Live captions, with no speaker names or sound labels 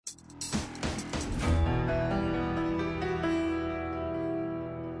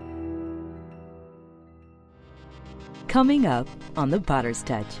Coming up on The Potter's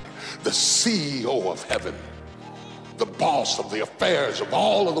Touch. The CEO of heaven, the boss of the affairs of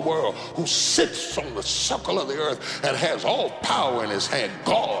all of the world, who sits on the circle of the earth and has all power in his hand,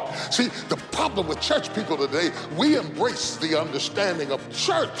 God. See, the problem with church people today, we embrace the understanding of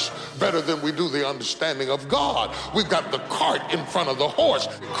church better than we do the understanding of God. We've got the cart in front of the horse.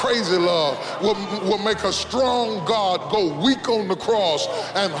 Crazy love will make a strong God go weak on the cross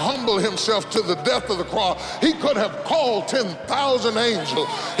and humble himself to the death of the cross. He could have called 10,000 angels.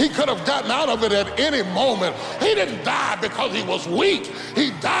 He could have gotten out of it at any moment. He didn't die because he was weak. He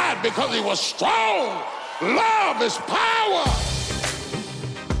died because he was strong. Love is power.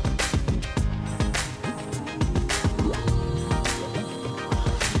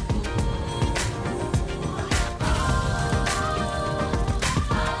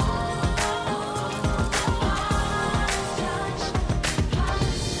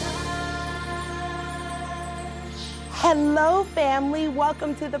 Hello, family.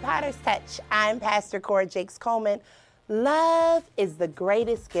 Welcome to The Potter's Touch. I'm Pastor Cora Jakes Coleman. Love is the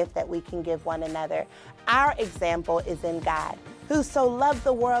greatest gift that we can give one another. Our example is in God, who so loved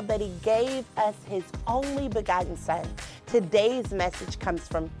the world that he gave us his only begotten Son. Today's message comes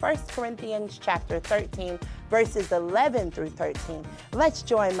from 1 Corinthians chapter 13, verses 11 through 13. Let's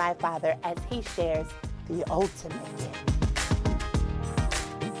join my Father as he shares the ultimate gift.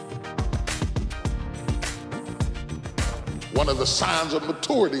 One of the signs of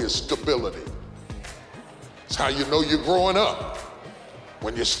maturity is stability. It's how you know you're growing up.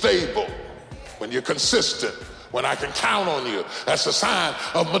 When you're stable, when you're consistent, when I can count on you. That's a sign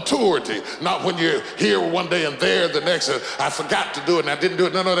of maturity. Not when you're here one day and there the next. I forgot to do it and I didn't do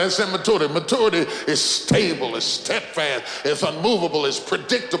it. No, that's immaturity. Maturity is stable, it's steadfast, it's unmovable, it's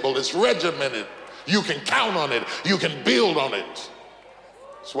predictable, it's regimented. You can count on it. You can build on it.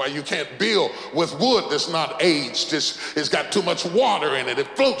 That's why you can't build with wood that's not aged. It's got too much water in it. It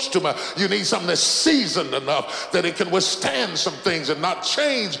floats too much. You need something that's seasoned enough that it can withstand some things and not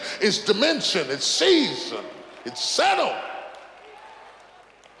change its dimension, its season, its settle.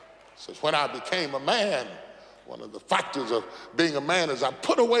 So when I became a man, one of the factors of being a man is I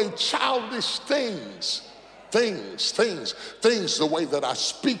put away childish things, the way that I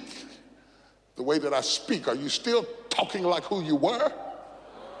speak. The way that I speak. Are you still talking like who you were?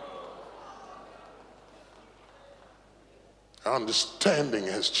 Our understanding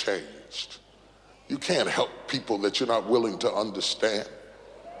has changed. You can't help people that you're not willing to understand.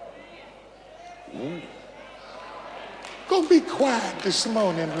 Go be quiet this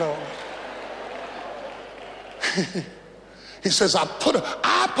morning, Lord. He says, I put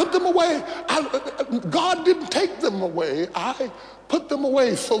them away. God didn't take them away. I put them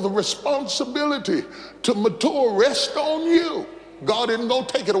away. So the responsibility to mature rests on you. God isn't going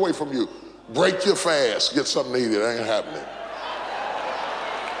to take it away from you. Break your fast. Get something to eat. It ain't happening.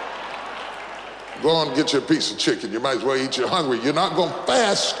 Go on and get you a piece of chicken. You might as well eat. You're hungry. You're not going to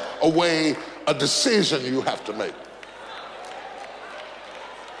fast away a decision you have to make.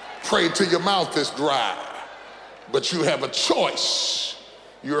 Pray till your mouth is dry. But you have a choice.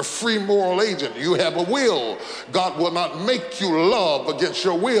 You're a free moral agent. You have a will. God will not make you love against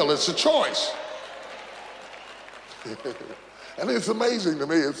your will. It's a choice. And it's amazing to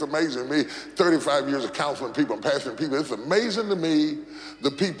me. It's amazing to me. 35 years of counseling people and pastoring people. It's amazing to me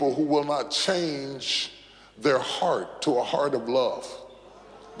the people who will not change their heart to a heart of love.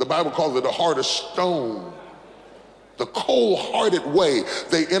 The Bible calls it a heart of stone. The cold-hearted way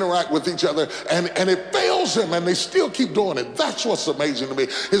they interact with each other, and it fails them, and they still keep doing it. That's what's amazing to me.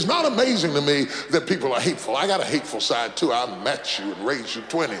 It's not amazing to me that people are hateful. I got a hateful side too. I met you and raised you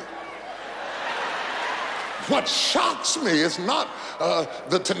 20. What shocks me is not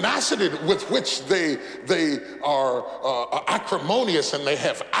the tenacity with which they are acrimonious and they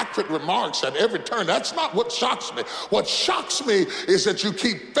have accurate remarks at every turn. That's not what shocks me. What shocks me is that you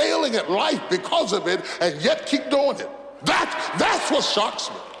keep failing at life because of it and yet keep doing it. That's what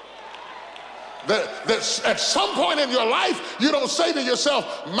shocks me. That at some point in your life, you don't say to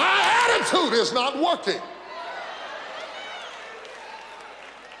yourself, my attitude is not working.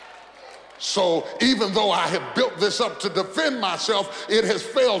 So even though I have built this up to defend myself, it has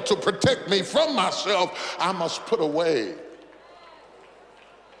failed to protect me from myself. I must put away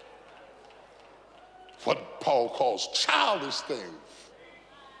what Paul calls childish things.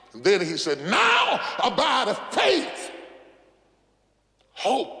 And then he said, now abideth faith,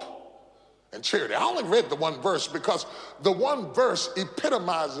 hope, and charity. I only read the one verse because the one verse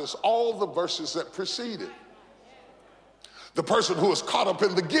epitomizes all the verses that precede it. The person who is caught up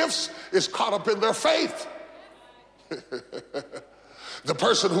in the gifts is caught up in their faith. The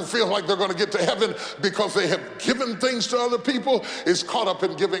person who feels like they're going to get to heaven because they have given things to other people is caught up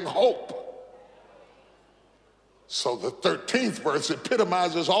in giving hope. So the 13th verse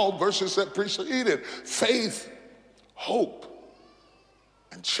epitomizes all verses that precede it. Faith, hope,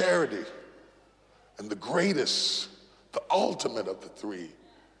 and charity. And the greatest, the ultimate of the three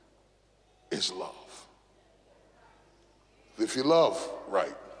is love. If you love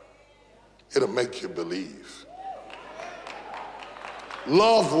right, it'll make you believe.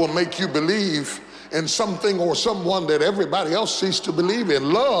 Love will make you believe in something or someone that everybody else sees to believe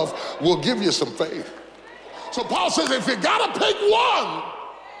in. Love will give you some faith. So Paul says, if you gotta pick one,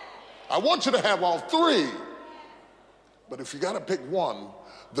 I want you to have all three. But if you gotta pick one,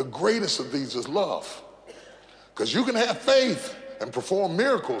 the greatest of these is love. Because you can have faith and perform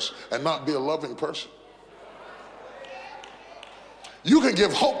miracles and not be a loving person. You can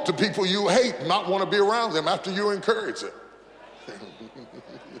give hope to people you hate and not want to be around them after you encourage them.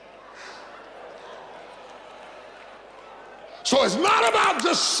 So it's not about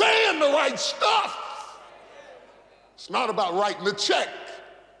just saying the right stuff. It's not about writing the check.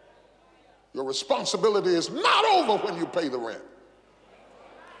 Your responsibility is not over when you pay the rent.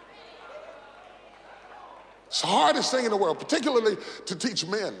 It's the hardest thing in the world, particularly to teach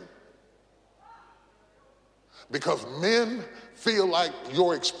men. Because men feel like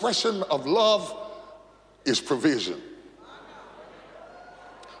your expression of love is provision.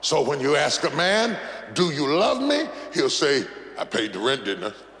 So when you ask a man, do you love me? He'll say, I paid the rent,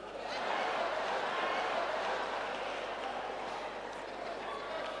 didn't I?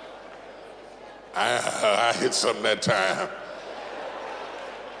 I hit something that time.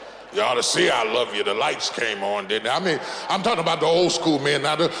 You ought to see I love you. The lights came on, didn't they? I mean, I'm talking about the old school men.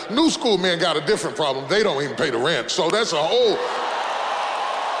 Now, the new school men got a different problem. They don't even pay the rent. So that's a whole...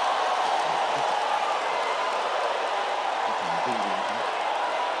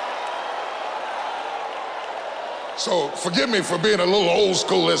 So forgive me for being a little old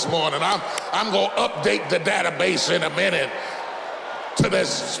school this morning. I'm going to update the database in a minute to this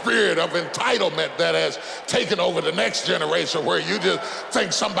spirit of entitlement that has taken over the next generation, where you just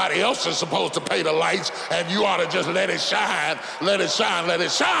think somebody else is supposed to pay the lights and you ought to just let it shine, let it shine, let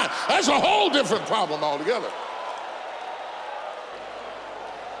it shine. That's a whole different problem altogether.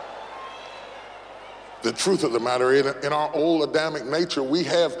 The truth of the matter is, in our old Adamic nature, we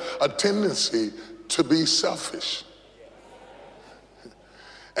have a tendency to be selfish.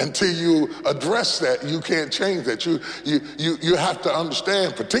 Until you address that, you can't change that. You have to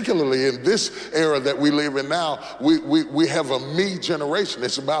understand, particularly in this era that we live in now, we have a me generation.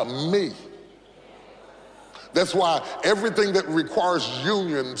 It's about me. That's why everything that requires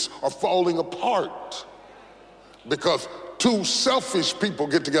unions are falling apart. Because two selfish people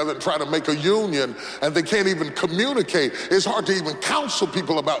get together and try to make a union and they can't even communicate. It's hard to even counsel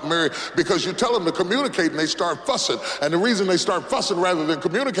people about marriage because you tell them to communicate and they start fussing. And the reason they start fussing rather than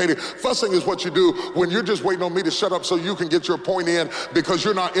communicating, fussing is what you do when you're just waiting on me to shut up so you can get your point in because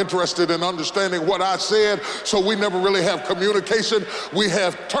you're not interested in understanding what I said. So we never really have communication. We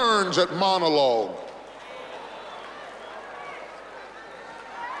have turns at monologue.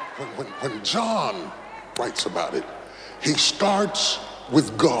 When John writes about it, he starts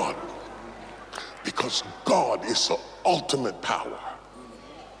with God because God is the ultimate power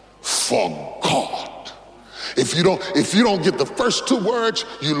for God. If you don't get the first two words,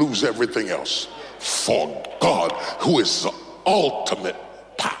 you lose everything else. For God, who is the ultimate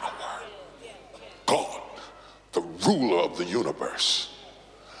power. God, the ruler of the universe.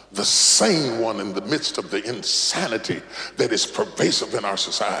 The sane one in the midst of the insanity that is pervasive in our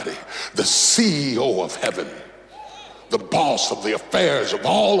society. The CEO of heaven. The boss of the affairs of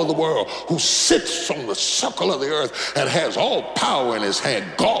all of the world, who sits on the circle of the earth and has all power in his hand,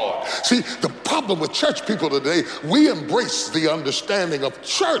 God. See, the problem with church people today, we embrace the understanding of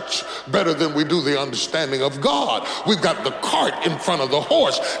church better than we do the understanding of God. We've got the cart in front of the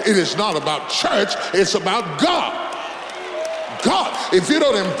horse. It is not about church, it's about God. God, if you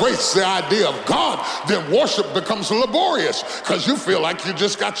don't embrace the idea of God, then worship becomes laborious because you feel like you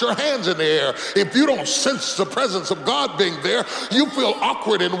just got your hands in the air. If you don't sense the presence of God being there, you feel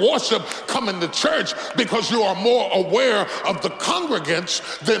awkward in worship coming to church because you are more aware of the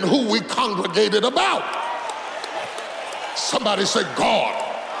congregants than who we congregated about. Somebody say God.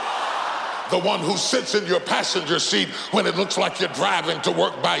 The one who sits in your passenger seat when it looks like you're driving to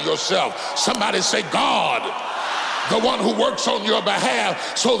work by yourself. Somebody say God. The one who works on your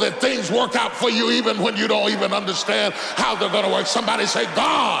behalf so that things work out for you even when you don't even understand how they're going to work. Somebody say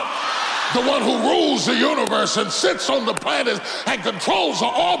God. the one who rules the universe and sits on the planets and controls the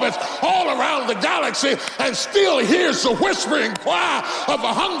orbits all around the galaxy and still hears the whispering cry of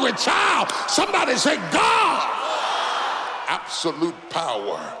a hungry child. Somebody say, God! Absolute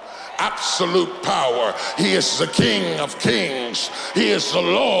power. Absolute power. He is the King of kings. He is the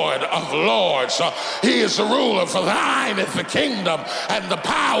Lord of lords. He is the ruler. For thine is the kingdom and the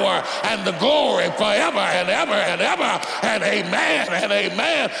power and the glory forever and ever and ever. And amen and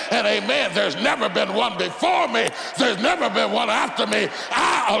amen and amen. There's never been one before me. There's never been one after me.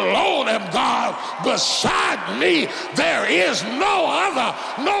 I alone am God. Beside me, there is no other,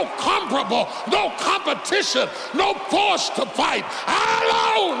 no comparable, no competition, no force to fight.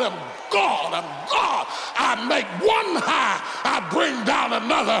 I alone am God, I'm God. I make one high, I bring down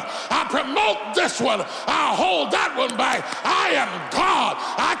another. I promote this one, I hold that one back. I am God.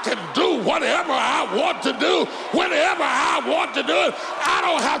 I can do whatever I want to do, whenever I want to do it. I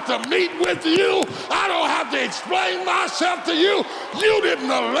don't have to meet with you. I don't have to explain myself to you. You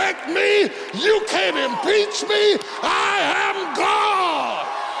didn't elect me. You can't impeach me. I am God.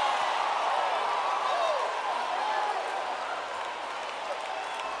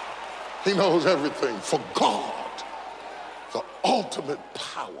 He knows everything. For God, the ultimate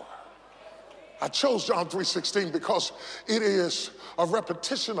power. I chose John 3:16 because it is a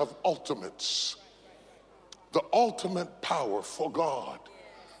repetition of ultimates. The ultimate power for God.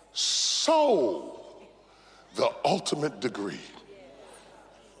 So, the ultimate degree.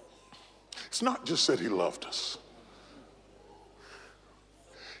 It's not just that he loved us.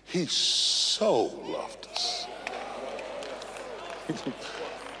 He so loved us.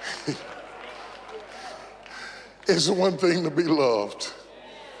 It's one thing to be loved,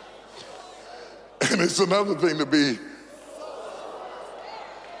 and it's another thing to be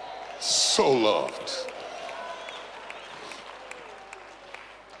so loved.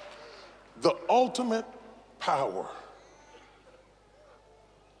 The ultimate power,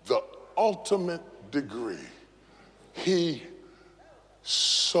 the ultimate degree. He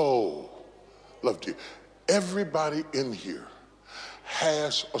so loved you. Everybody in here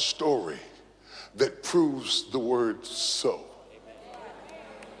has a story that proves the word so.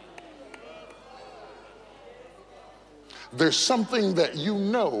 There's something that you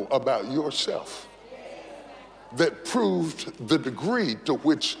know about yourself that proved the degree to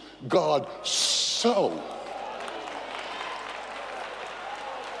which God so.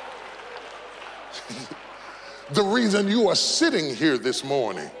 The reason you are sitting here this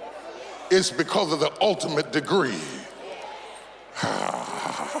morning is because of the ultimate degree.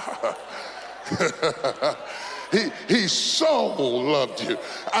 He so loved you.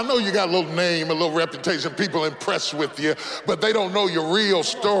 I know you got a little name, a little reputation, people impressed with you, but they don't know your real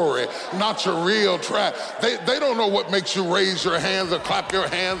story, not your real track. They don't know what makes you raise your hands or clap your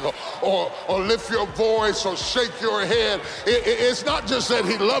hands or lift your voice or shake your head. It's not just that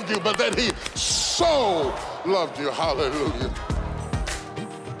he loved you, but that he so loved you. Hallelujah.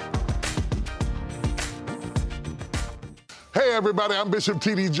 Hey everybody, I'm Bishop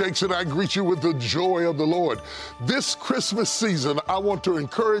T.D. Jakes and I greet you with the joy of the Lord. This Christmas season, I want to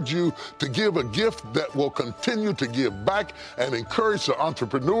encourage you to give a gift that will continue to give back and encourage the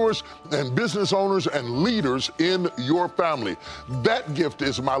entrepreneurs and business owners and leaders in your family. That gift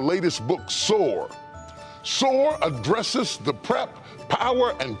is my latest book, Soar. Soar addresses the prep,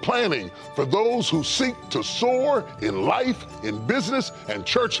 power, and planning for those who seek to soar in life, in business, and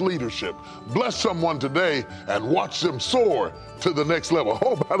church leadership. Bless someone today and watch them soar to the next level.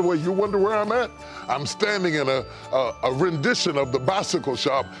 Oh, by the way, you wonder where I'm at? I'm standing in a rendition of the bicycle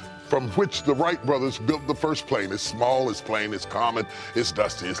shop from which the Wright brothers built the first plane. It's small, it's plain, it's common, it's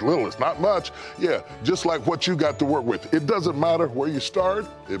dusty, it's little, it's not much. Yeah, just like what you got to work with. It doesn't matter where you start,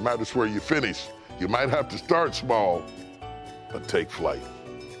 it matters where you finish. You might have to start small, but take flight.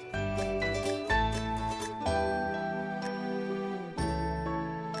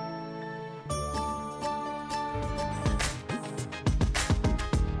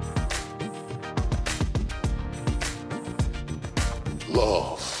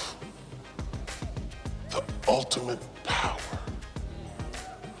 Love, the ultimate power.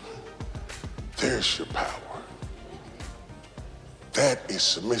 There's your power. That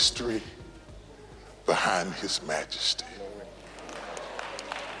is the mystery behind his majesty.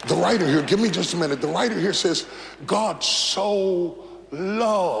 The writer here, give me just a minute. The writer here says, God so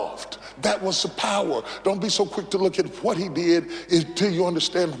loved. That was the power. Don't be so quick to look at what he did until you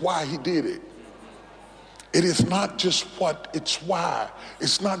understand why he did it. It is not just what, it's why.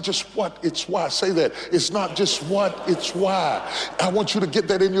 It's not just what, it's why. Say that. It's not just what, it's why. I want you to get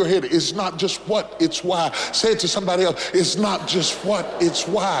that in your head. It's not just what, it's why. Say it to somebody else. It's not just what, it's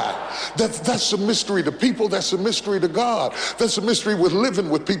why. That's a mystery to people. That's a mystery to God. That's a mystery with living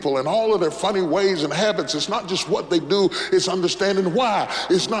with people and all of their funny ways and habits. It's not just what they do. It's understanding why.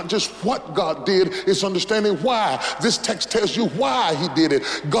 It's not just what God did. It's understanding why. This text tells you why he did it.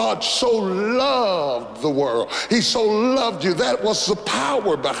 God so loved the world. He so loved you. That was the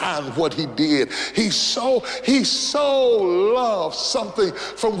power behind what he did. He so loved something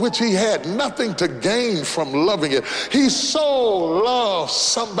from which he had nothing to gain from loving it. He so loved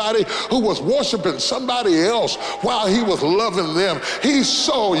somebody who was worshiping somebody else while he was loving them.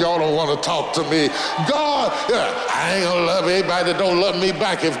 Y'all don't want to talk to me. God, I ain't gonna love anybody that don't love me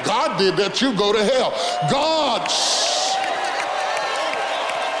back. If God did that, you go to hell. God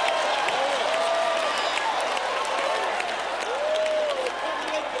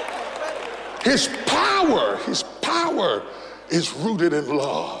His power is rooted in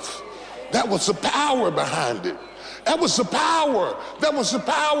love. That was the power behind it. That was the power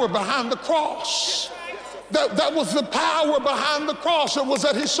behind the cross. That was the power behind the cross. It was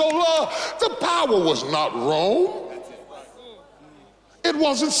that he so loved. The power was not Rome. It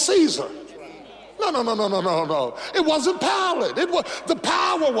wasn't Caesar. No. It wasn't Pilate. The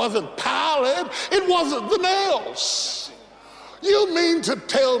power wasn't Pilate. It wasn't the nails. You mean to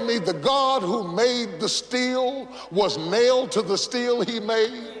tell me the God who made the steel was nailed to the steel he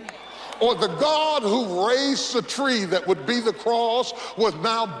made? Or the God who raised the tree that would be the cross was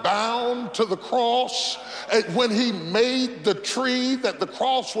now bound to the cross? And when he made the tree that the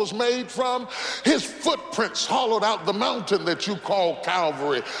cross was made from, his footprints hollowed out the mountain that you call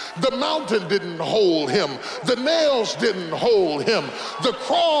Calvary. The mountain didn't hold him. The nails didn't hold him. The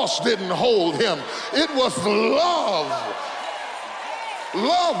cross didn't hold him. It was love.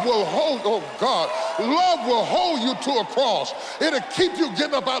 Love will hold, oh God, love will hold you to a cross. It'll keep you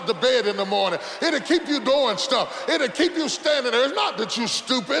getting up out the bed in the morning. It'll keep you doing stuff. It'll keep you standing there. It's not that you're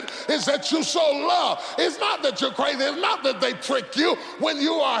stupid. It's that you so love. It's not that you're crazy. It's not that they trick you. When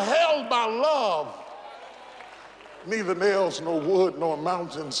you are held by love, neither nails nor wood nor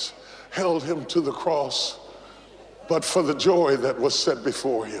mountains held him to the cross, but for the joy that was set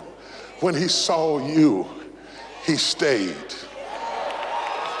before him. When he saw you, he stayed.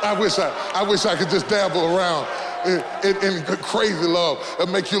 I wish I could just dabble around in crazy love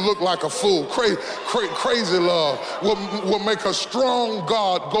and make you look like a fool. Crazy love will make a strong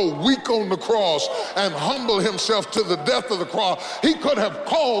God go weak on the cross and humble himself to the death of the cross. He could have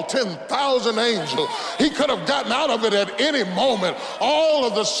called 10,000 angels. He could have gotten out of it at any moment. All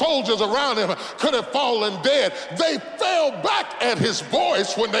of the soldiers around him could have fallen dead. They fell back at his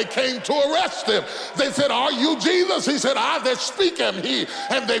voice when they came to arrest him. They said, "Are you Jesus?" He said, "I that speak am he."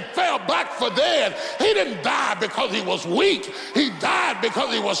 And they fell back for dead. He didn't die because he was weak. He died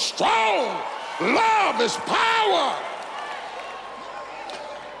because he was strong. Love is power.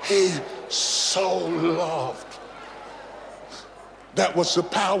 He so loved. That was the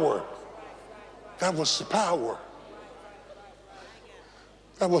power. That was the power.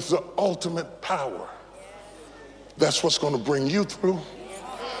 That was the ultimate power. That's what's going to bring you through.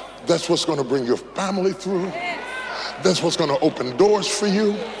 That's what's going to bring your family through. That's what's going to open doors for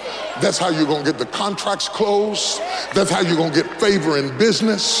you. That's how you're going to get the contracts closed. That's how you're going to get favor in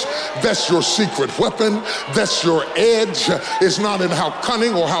business. That's your secret weapon. That's your edge. It's not in how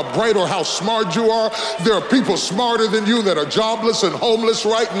cunning or how bright or how smart you are. There are people smarter than you that are jobless and homeless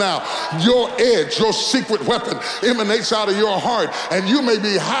right now. Your edge, your secret weapon emanates out of your heart, and you may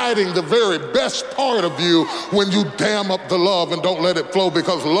be hiding the very best part of you when you dam up the love and don't let it flow,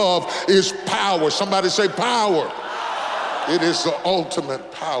 because love is power. Somebody say power. It is the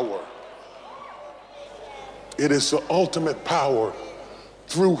ultimate power. It is the ultimate power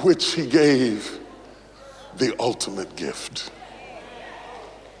through which he gave the ultimate gift.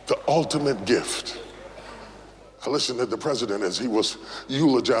 The ultimate gift. I listened to the president as he was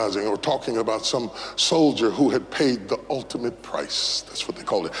eulogizing or talking about some soldier who had paid the ultimate price. That's what they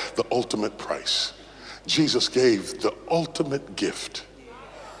call it, the ultimate price. Jesus gave the ultimate gift.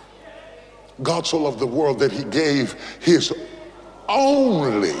 God so loved the world that he gave his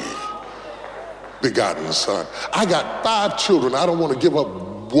only begotten son. I got 5 children. I don't want to give up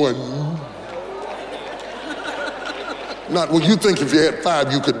one. Not, well, you think if you had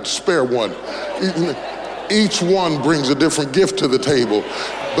 5, you could spare one. Each one brings a different gift to the table.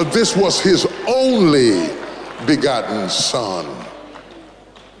 But this was his only begotten son.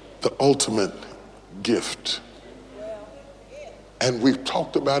 The ultimate gift. And we've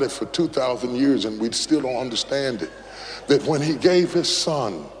talked about it for 2,000 years and we still don't understand it. That when he gave his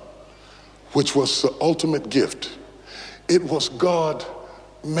son, which was the ultimate gift, it was God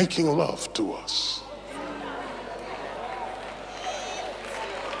making love to us.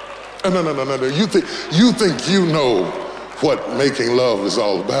 No. You think you know what making love is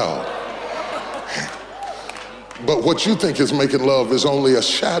all about. But what you think is making love is only a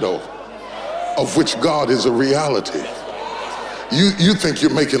shadow of which God is a reality. You think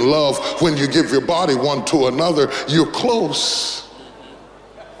you're making love when you give your body one to another. You're close.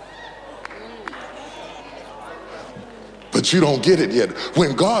 But you don't get it yet.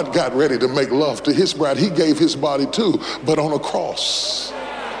 When God got ready to make love to his bride, he gave his body too, but on a cross.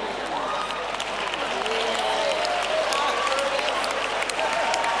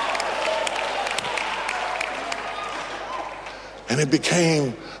 And it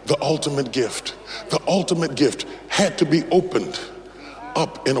became the ultimate gift. The ultimate gift had to be opened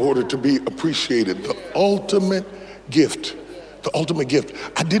up in order to be appreciated. The ultimate gift. The ultimate gift.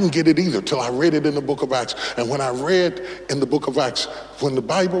 I didn't get it either till I read it in the book of Acts. And when I read in the book of Acts, when the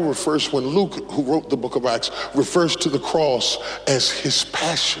Bible refers, when Luke, who wrote the book of Acts, refers to the cross as his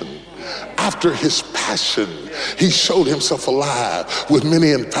passion. After his passion, he showed himself alive with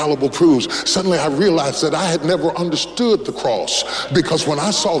many infallible proofs. Suddenly I realized that I had never understood the cross, because when I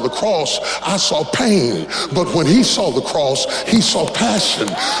saw the cross, I saw pain. But when he saw the cross, he saw passion.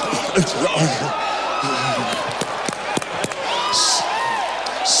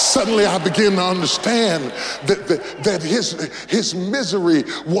 Suddenly I began to understand that his misery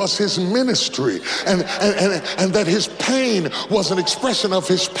was his ministry, and that his pain was an expression of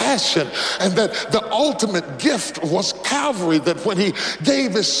his passion, and that the ultimate gift was Calvary, that when he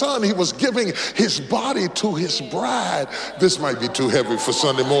gave his son, he was giving his body to his bride. This might be too heavy for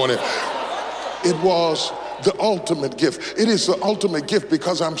Sunday morning. It was the ultimate gift. It is the ultimate gift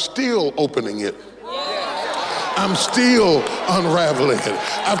because I'm still opening it. I'm still unraveling it.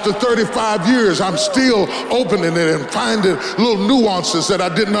 After 35 years, I'm still opening it and finding little nuances that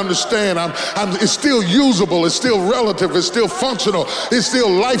I didn't understand. It's still usable, it's still relative, it's still functional, it's still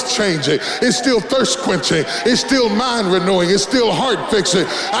life-changing, it's still thirst-quenching, it's still mind-renewing, it's still heart-fixing.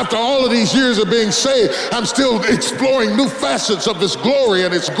 After all of these years of being saved, I'm still exploring new facets of His glory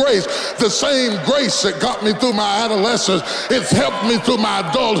and His grace. The same grace that got me through my adolescence, it's helped me through my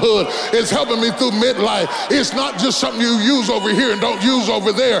adulthood, it's helping me through midlife. It's not just something you use over here and don't use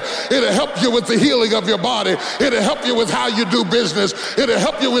over there. It'll help you with the healing of your body. It'll help you with how you do business. It'll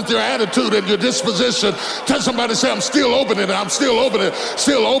help you with your attitude and your disposition. Tell somebody, say, I'm still opening it. I'm still opening it.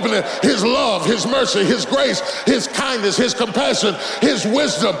 Still opening His love, His mercy, His grace, His kindness, His compassion, His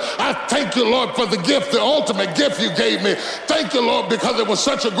wisdom. I thank you, Lord, for the gift, the ultimate gift you gave me. Thank you, Lord, because it was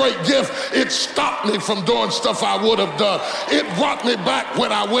such a great gift. It stopped me from doing stuff I would have done. It brought me back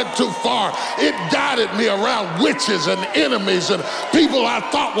when I went too far. It guided me around witches and enemies and people I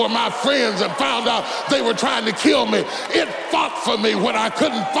thought were my friends and found out they were trying to kill me. It fought for me when I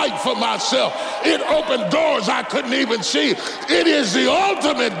couldn't fight for myself. It opened doors I couldn't even see. It is the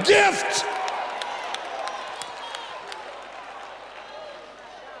ultimate gift.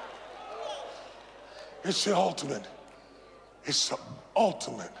 It's the ultimate. It's the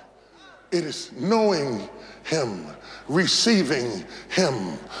ultimate. It is knowing Him, receiving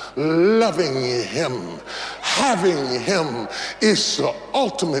Him, loving Him, having Him is the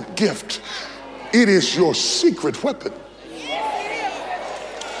ultimate gift. It is your secret weapon.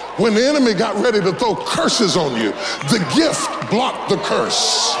 When the enemy got ready to throw curses on you, the gift blocked the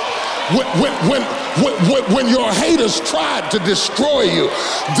curse. When your haters tried to destroy you,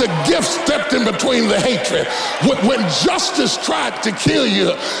 the gift stepped in between the hatred. When justice tried to kill you,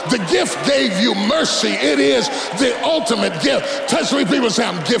 the gift gave you mercy. It is the ultimate gift. Touch 3 people, say,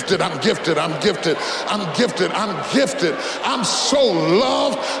 I'm gifted, I'm gifted, I'm gifted, I'm gifted, I'm gifted. I'm so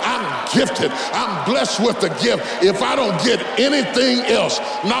loved, I'm gifted. I'm blessed with the gift. If I don't get anything else,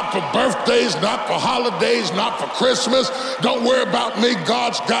 not for birthdays, not for holidays, not for Christmas, don't worry about me.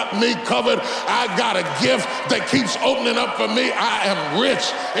 God's got me covered. I got a gift that keeps opening up for me. I am rich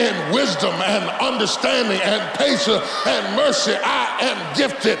in wisdom and understanding and patience and mercy. I am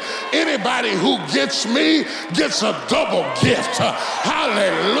gifted. Anybody who gets me gets a double gift.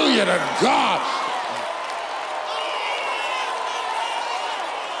 Hallelujah to God.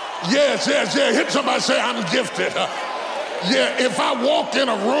 Yes. Hit somebody, say, I'm gifted. Yeah, if I walk in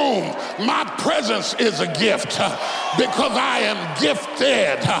a room, my presence is a gift because I am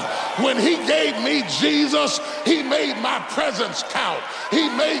gifted. When he gave me Jesus, he made my presence count. He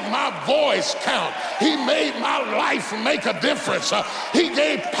made my voice count. He made my life make a difference. He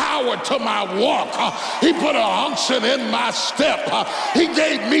gave power to my walk. He put an unction in my step. He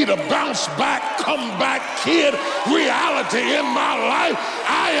gave me the bounce back, come back kid reality in my life.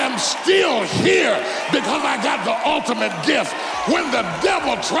 I am still here because I got the ultimate gift. When the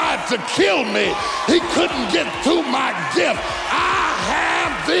devil tried to kill me, he couldn't get to my gift. I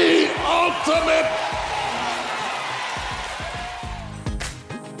have the ultimate.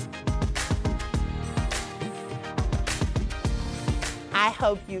 I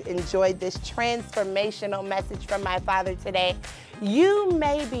hope you enjoyed this transformational message from my father today. You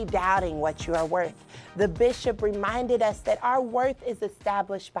may be doubting what you are worth. The bishop reminded us that our worth is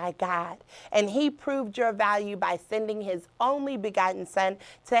established by God, and he proved your value by sending his only begotten son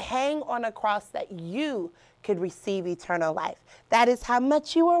to hang on a cross that you could receive eternal life. That is how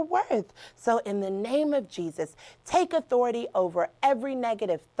much you are worth. So in the name of Jesus, take authority over every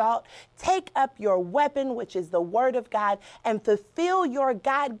negative thought, take up your weapon, which is the word of God, and fulfill your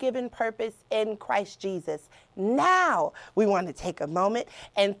God-given purpose in Christ Jesus. Now, we want to take a moment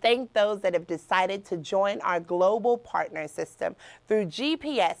and thank those that have decided to join our global partner system. Through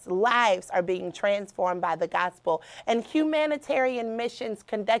GPS, lives are being transformed by the gospel and humanitarian missions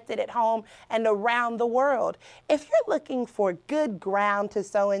conducted at home and around the world. If you're looking for good ground to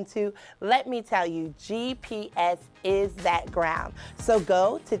sow into, let me tell you, GPS is that ground. So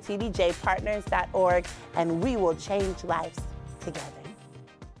go to tdjpartners.org and we will change lives together.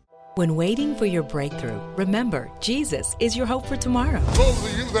 When waiting for your breakthrough, remember, Jesus is your hope for tomorrow. Those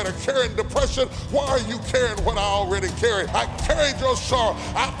of you that are carrying depression, why are you carrying what I already carried? I carried your sorrow.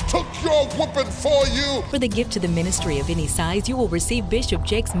 I took your whooping for you. For the gift to the ministry of any size, you will receive Bishop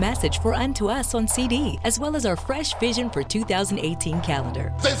Jake's message for Unto Us on CD, as well as our Fresh Vision for 2018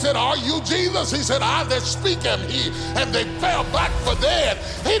 calendar. They said, are you Jesus? He said, I that speak am he. And they fell back for dead.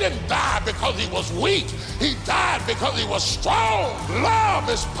 He didn't die because he was weak. He died because he was strong. Love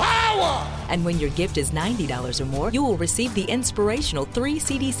is power. And when your gift is $90 or more, you will receive the inspirational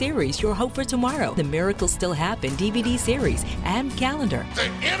 3-CD series, Your Hope for Tomorrow, The Miracles Still Happen DVD series, and calendar.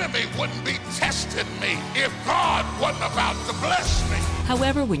 The enemy wouldn't be testing me if God wasn't about to bless me.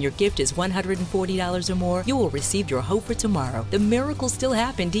 However, when your gift is $140 or more, you will receive Your Hope for Tomorrow, The Miracles Still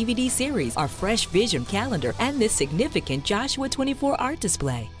Happen DVD series, our Fresh Vision calendar, and this significant Joshua 24 art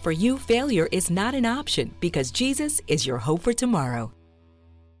display. For you, failure is not an option because Jesus is your hope for tomorrow.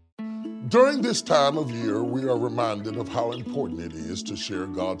 During this time of year, we are reminded of how important it is to share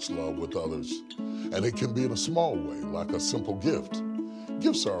God's love with others. And it can be in a small way, like a simple gift.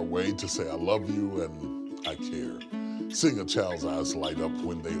 Gifts are a way to say, I love you and I care. Seeing a child's eyes light up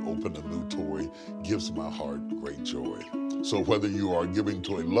when they open a new toy gives my heart great joy. So whether you are giving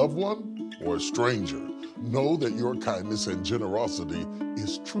to a loved one or a stranger, know that your kindness and generosity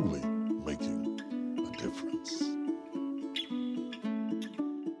is truly making a difference.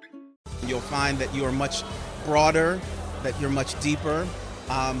 You'll find that you are much broader, that you're much deeper,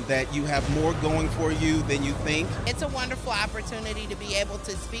 that you have more going for you than you think. It's a wonderful opportunity to be able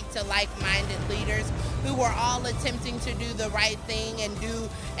to speak to like-minded leaders who are all attempting to do the right thing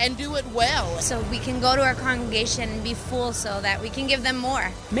and do it well. So we can go to our congregation and be full so that we can give them more.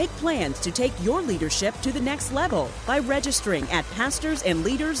 Make plans to take your leadership to the next level by registering at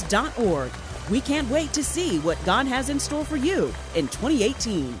pastorsandleaders.org. We can't wait to see what God has in store for you in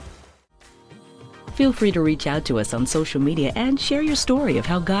 2018. Feel free to reach out to us on social media and share your story of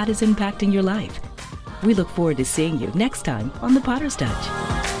how God is impacting your life. We look forward to seeing you next time on The Potter's Touch.